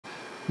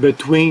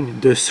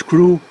between the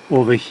screw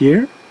over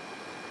here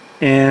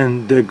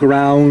and the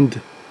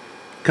ground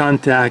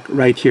contact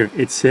right here.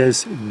 It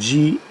says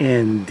G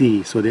and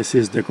D, so this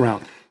is the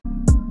ground.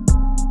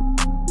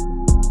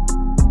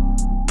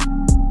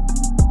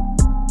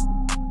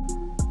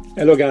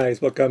 Hello guys,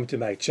 welcome to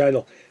my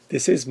channel.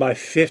 This is my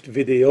 5th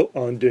video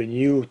on the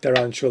new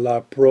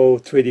Tarantula Pro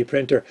 3D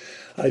printer.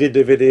 I did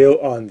the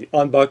video on the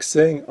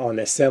unboxing, on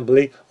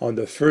assembly, on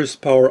the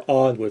first power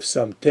on with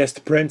some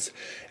test prints,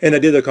 and I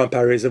did a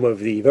comparison with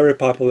the very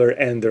popular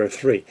Ender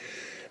 3.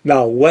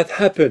 Now what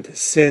happened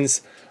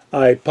since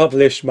I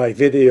published my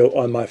video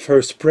on my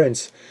first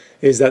prints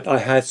is that I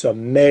had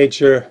some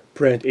major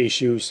print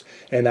issues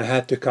and I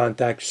had to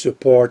contact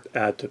support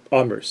at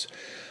Hummers.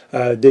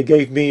 They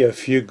gave me a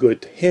few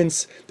good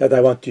hints that I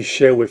want to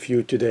share with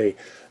you today.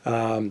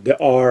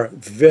 There are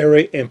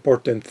very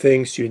important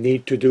things you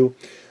need to do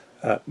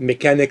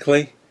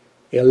mechanically,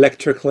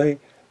 electrically,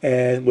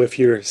 and with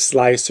your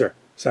slicer.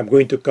 So I'm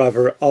going to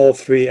cover all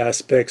 3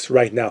 aspects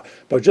right now.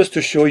 But just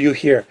to show you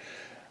here,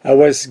 I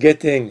was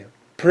getting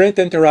print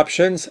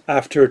interruptions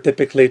after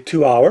typically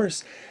 2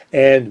 hours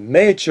and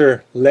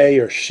major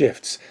layer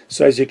shifts.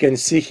 So as you can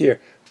see here,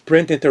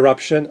 print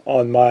interruption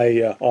on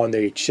my on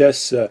a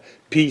chess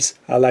piece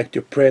I like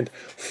to print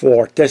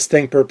for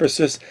testing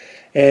purposes,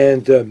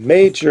 and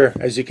major,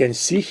 as you can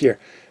see here,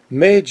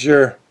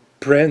 major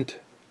print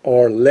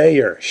or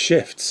layer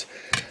shifts,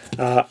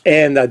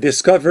 and I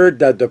discovered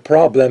that the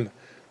problem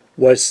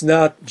was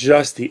not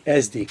just the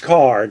SD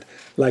card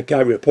like I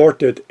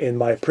reported in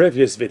my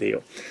previous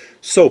video.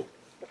 So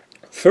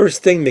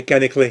first thing,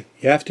 mechanically,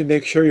 you have to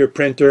make sure your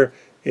printer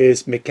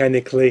is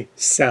mechanically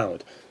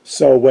sound.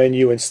 So when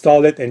you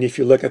install it, and if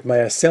you look at my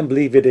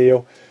assembly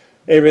video,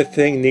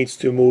 everything needs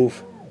to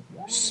move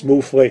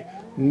smoothly.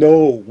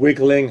 No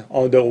wiggling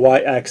on the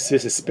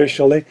y-axis,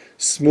 especially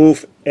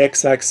smooth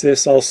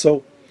x-axis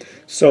also.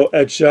 So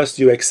adjust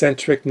your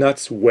eccentric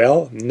nuts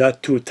well,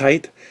 not too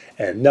tight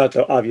and not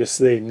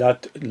obviously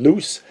not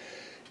loose.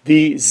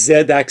 The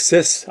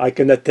z-axis, I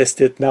cannot test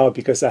it now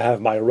because I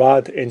have my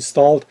rod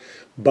installed,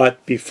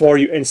 but before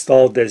you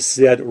install the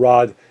z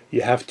rod,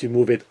 you have to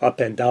move it up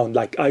and down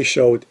like I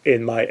showed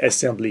in my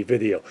assembly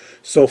video.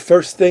 So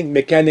first thing,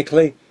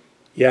 mechanically,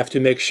 you have to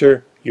make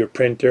sure your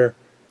printer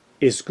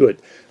is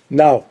good.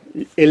 Now,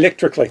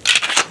 electrically,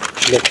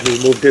 let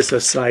me move this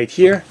aside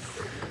here.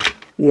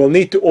 We'll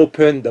need to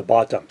open the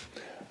bottom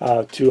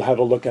to have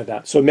a look at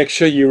that. So make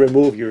sure you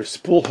remove your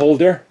spool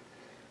holder.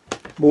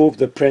 Move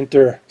the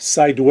printer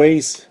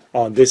sideways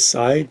on this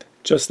side,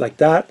 just like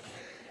that.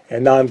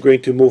 And now I'm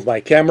going to move my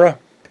camera.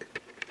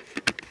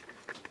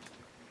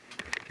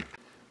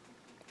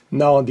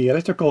 Now on the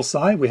electrical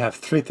side, we have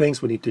 3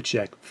 things we need to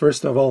check.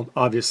 First of all,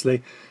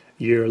 obviously,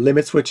 your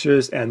limit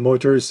switches and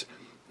motors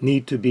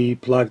need to be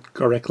plugged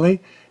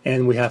correctly.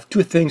 And we have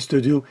 2 things to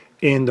do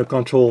in the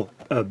control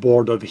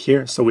board over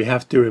here. So we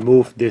have to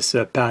remove this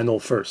panel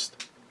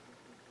first.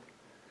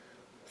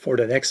 For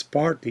the next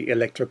part, the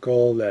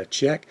electrical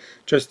check,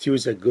 just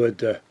use a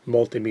good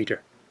multimeter.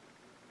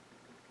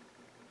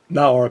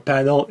 Now our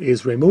panel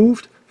is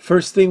removed.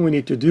 First thing we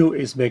need to do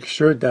is make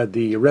sure that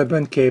the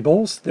ribbon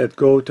cables that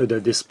go to the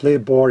display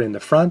board in the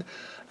front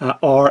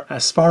are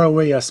as far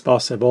away as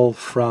possible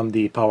from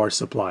the power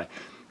supply.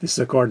 This is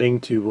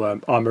according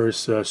to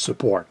Hummers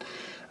support.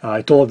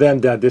 I told them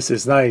that this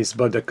is nice,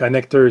 but the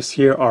connectors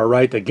here are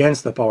right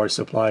against the power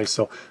supply,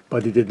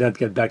 but they did not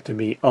get back to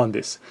me on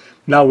this.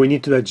 Now we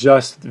need to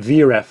adjust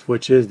VREF,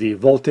 which is the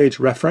voltage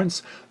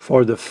reference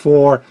for the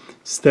 4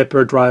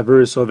 stepper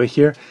drivers over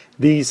here.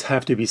 These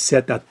have to be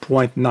set at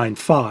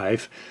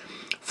 0.95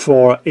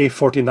 for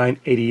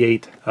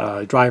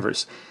A4988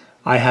 drivers.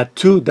 I had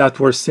 2 that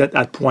were set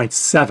at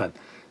 0.7.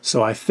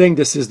 So I think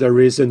this is the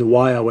reason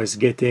why I was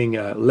getting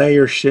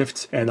layer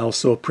shifts and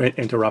also print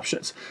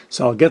interruptions.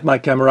 So I'll get my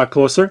camera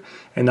closer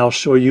and I'll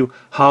show you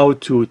how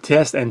to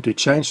test and to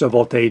change the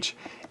voltage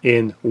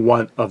in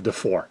one of the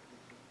 4.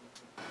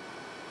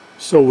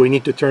 So we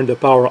need to turn the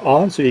power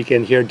on so you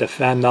can hear the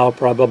fan now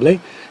probably.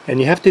 And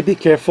you have to be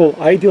careful.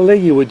 Ideally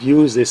you would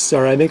use a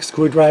ceramic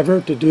screwdriver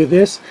to do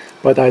this,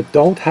 but I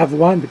don't have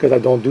one because I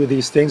don't do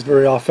these things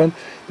very often.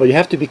 But you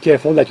have to be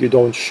careful that you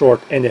don't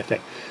short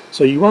anything.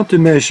 So you want to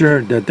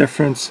measure the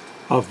difference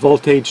of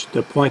voltage,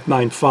 the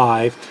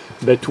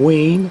 0.95,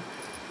 between,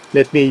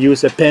 let me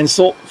use a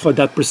pencil for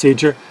that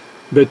procedure,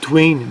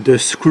 between the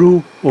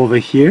screw over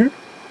here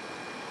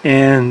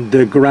and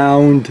the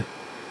ground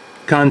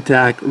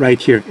contact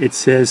right here. It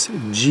says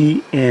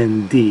G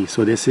and D,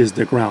 so this is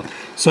the ground.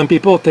 Some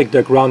people take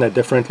the ground at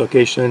different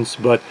locations,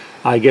 but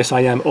I guess I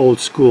am old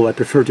school. I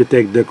prefer to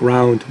take the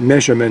ground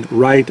measurement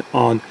right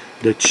on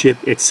the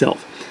chip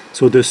itself.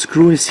 So the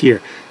screw is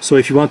here. So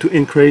if you want to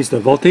increase the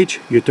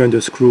voltage, you turn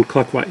the screw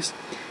clockwise.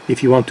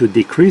 If you want to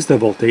decrease the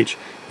voltage,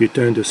 you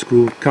turn the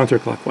screw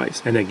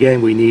counterclockwise. And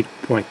again, we need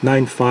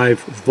 0.95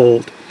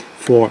 volt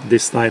for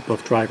this type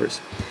of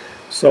drivers.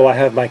 So I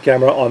have my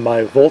camera on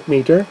my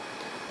voltmeter.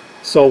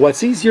 So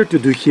what's easier to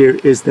do here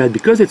is that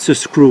because it's a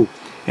screw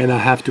and I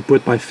have to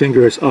put my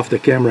fingers off the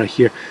camera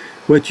here,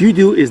 what you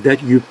do is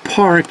that you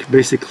park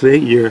basically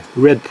your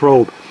red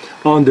probe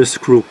on the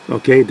screw.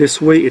 Okay, this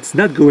way it's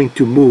not going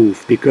to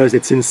move because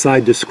it's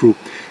inside the screw.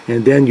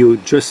 And then you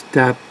just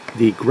tap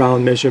the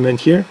ground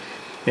measurement here,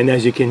 and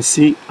as you can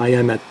see, I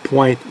am at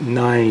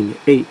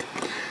 0.98.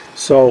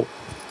 So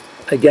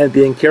again,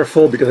 being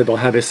careful because I don't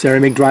have a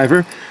ceramic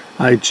driver,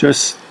 a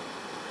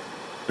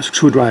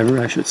screwdriver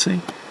I should say.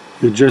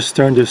 You just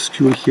turn the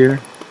screw here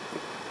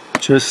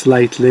just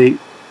slightly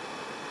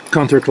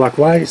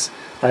counterclockwise.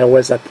 I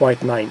was at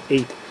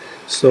 0.98.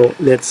 So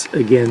let's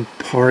again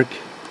park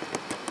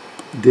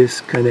this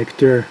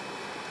connector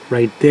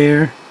right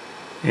there,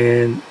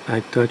 and I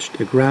touch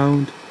the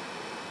ground,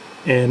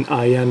 and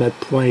I am at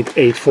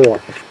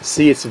 0.84.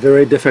 See, it's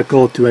very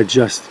difficult to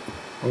adjust.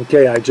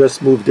 Okay, I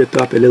just moved it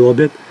up a little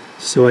bit.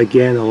 So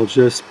again, I'll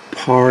just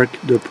park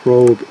the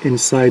probe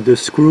inside the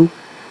screw,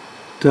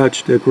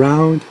 touch the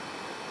ground,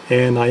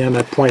 and I am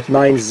at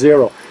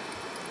 0.90.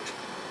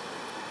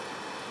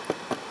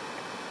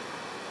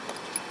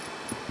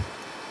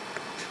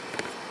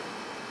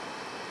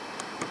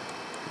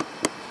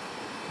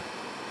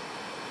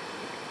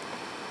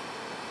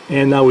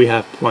 And now we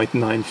have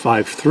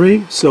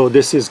 0.953, so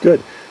this is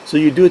good. So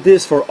you do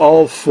this for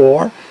all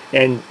four,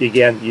 and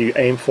again you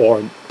aim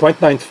for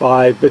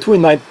 0.95,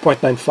 between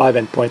 0.95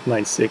 and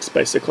 0.96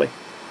 basically.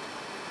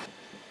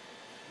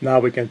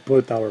 Now we can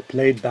put our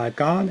plate back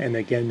on, and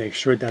again make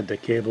sure that the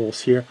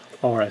cables here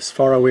are as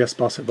far away as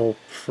possible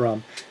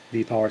from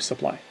the power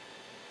supply.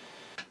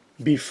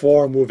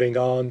 Before moving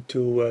on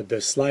to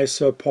the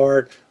slicer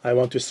part, I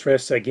want to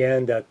stress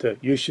again that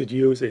you should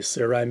use a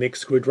ceramic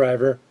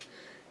screwdriver.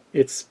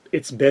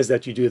 It's best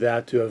that you do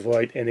that to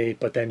avoid any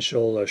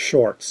potential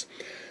shorts.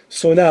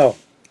 So now,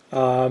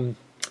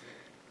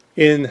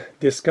 in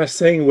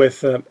discussing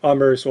with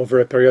Hummers over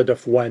a period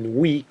of 1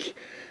 week,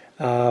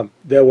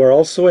 there were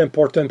also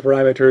important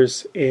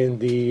parameters in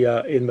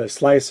the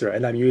slicer,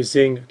 and I'm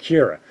using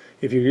Cura.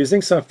 If you're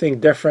using something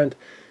different,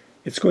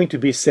 it's going to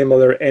be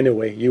similar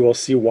anyway. You will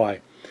see why.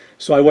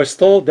 So I was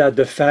told that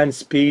the fan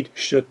speed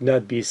should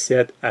not be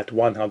set at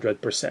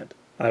 100%.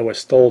 I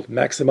was told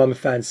maximum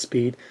fan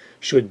speed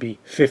should be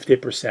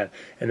 50%,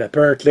 and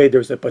apparently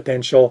there's a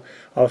potential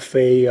of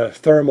a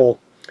thermal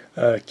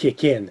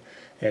kick in,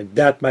 and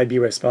that might be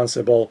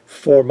responsible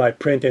for my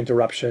print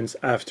interruptions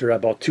after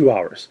about 2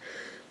 hours.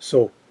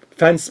 So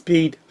fan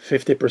speed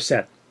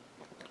 50%.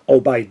 Oh,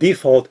 by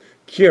default,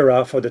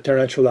 Cura for the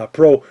Tarantula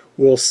Pro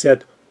will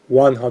set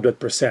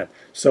 100%.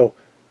 So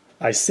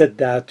I set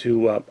that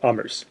to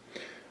Hummers.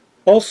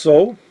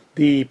 Also,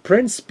 the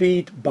print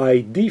speed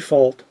by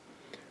default,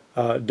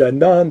 the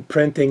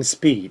non-printing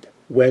speed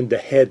when the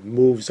head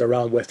moves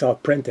around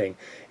without printing,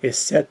 is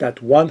set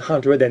at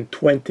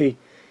 120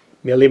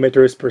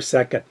 millimeters per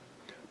second.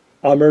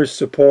 Hummers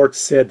support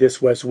said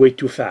this was way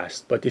too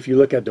fast, but if you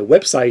look at the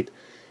website,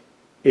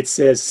 it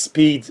says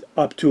speeds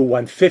up to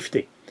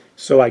 150.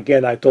 So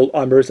again, I told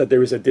Hummers that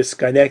there is a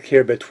disconnect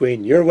here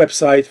between your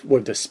website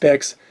with the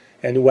specs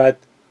and what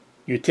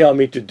you tell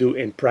me to do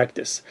in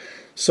practice.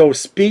 So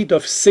speed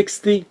of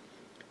 60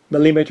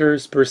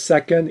 millimeters per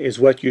second is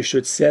what you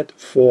should set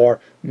for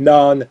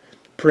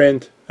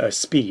non-print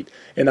speed.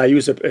 And I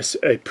use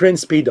a print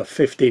speed of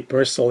 50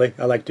 personally.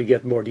 I like to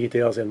get more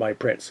details in my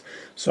prints.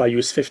 So I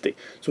use 50.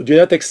 So do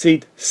not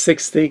exceed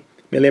 60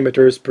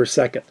 millimeters per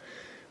second.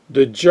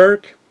 The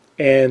jerk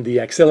and the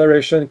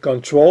acceleration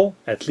control,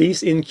 at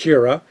least in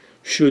Cura,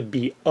 should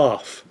be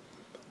off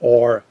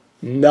or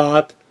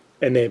not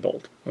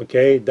enabled.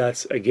 Okay,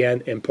 that's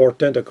again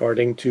important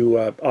according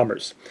to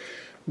Hummers.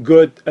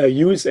 Good,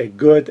 use a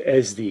good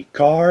SD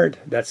card.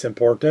 That's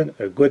important.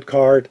 A good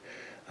card.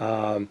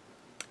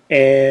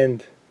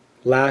 And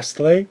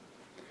lastly,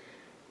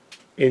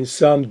 in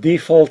some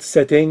default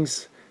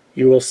settings,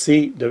 you will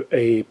see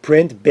a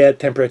print bed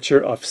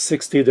temperature of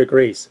 60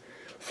 degrees.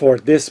 For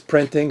this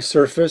printing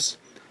surface,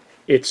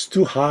 it's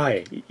too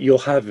high. You'll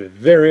have a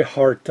very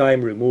hard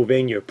time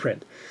removing your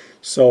print.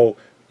 So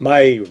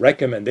my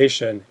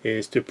recommendation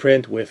is to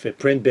print with a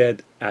print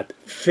bed at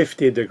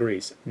 50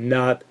 degrees,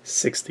 not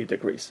 60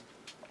 degrees.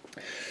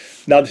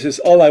 Now this is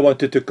all I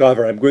wanted to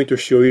cover. I'm going to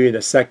show you in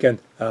a second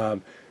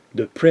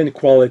the print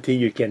quality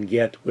you can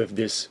get with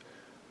this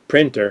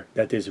printer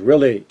that is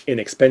really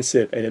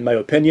inexpensive, and in my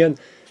opinion,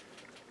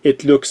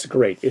 it looks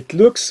great. It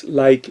looks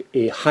like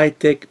a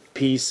high-tech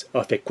piece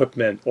of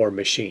equipment or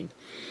machine.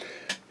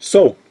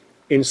 So,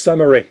 in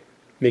summary,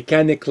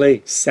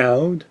 mechanically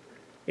sound,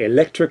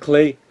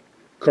 electrically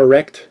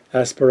correct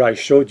as per I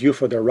showed you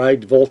for the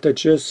right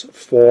voltages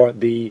for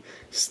the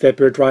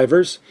stepper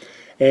drivers,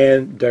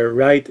 and the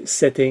right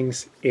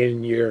settings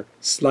in your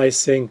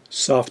slicing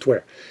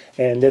software.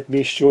 And let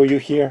me show you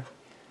here.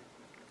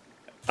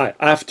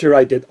 After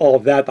I did all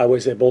that, I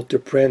was able to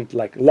print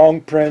like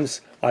long prints.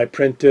 I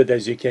printed,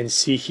 as you can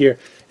see here,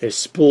 a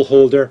spool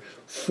holder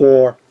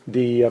for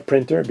the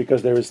printer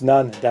because there is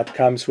none that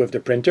comes with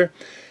the printer.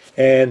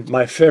 And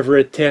my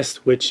favorite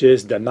test, which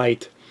is the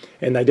night.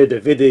 And I did a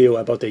video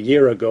about a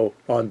year ago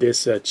on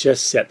this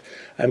chest set.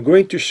 I'm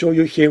going to show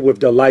you here with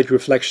the light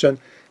reflection,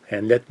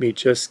 and let me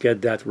just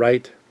get that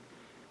right.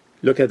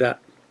 Look at that.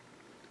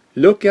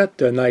 Look at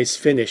the nice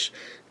finish.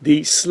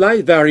 The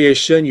slight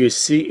variation you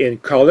see in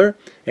color,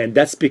 and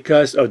that's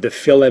because of the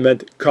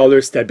filament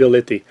color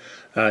stability.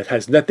 It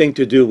has nothing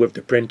to do with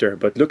the printer,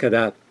 but look at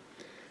that.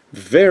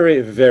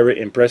 Very, very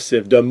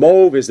impressive. The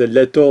mauve is a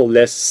little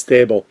less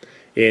stable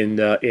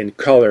in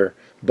color,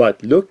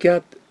 but look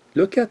at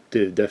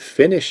the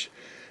finish.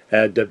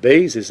 The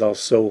base is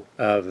also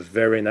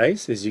very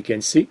nice, as you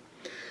can see.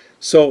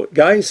 So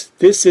guys,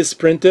 this is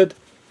printed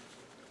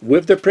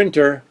with the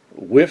printer,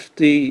 with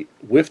the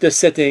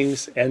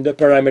settings and the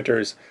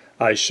parameters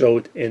I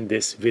showed in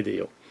this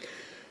video.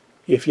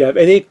 If you have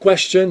any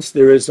questions,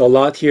 there is a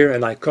lot here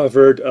and I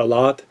covered a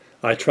lot.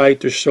 I tried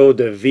to show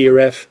the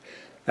VREF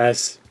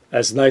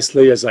as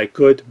nicely as I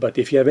could, but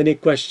if you have any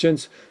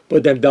questions,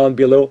 put them down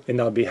below and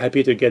I'll be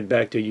happy to get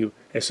back to you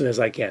as soon as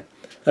I can.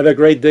 Have a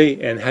great day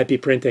and happy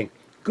printing.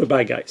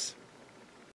 Goodbye, guys.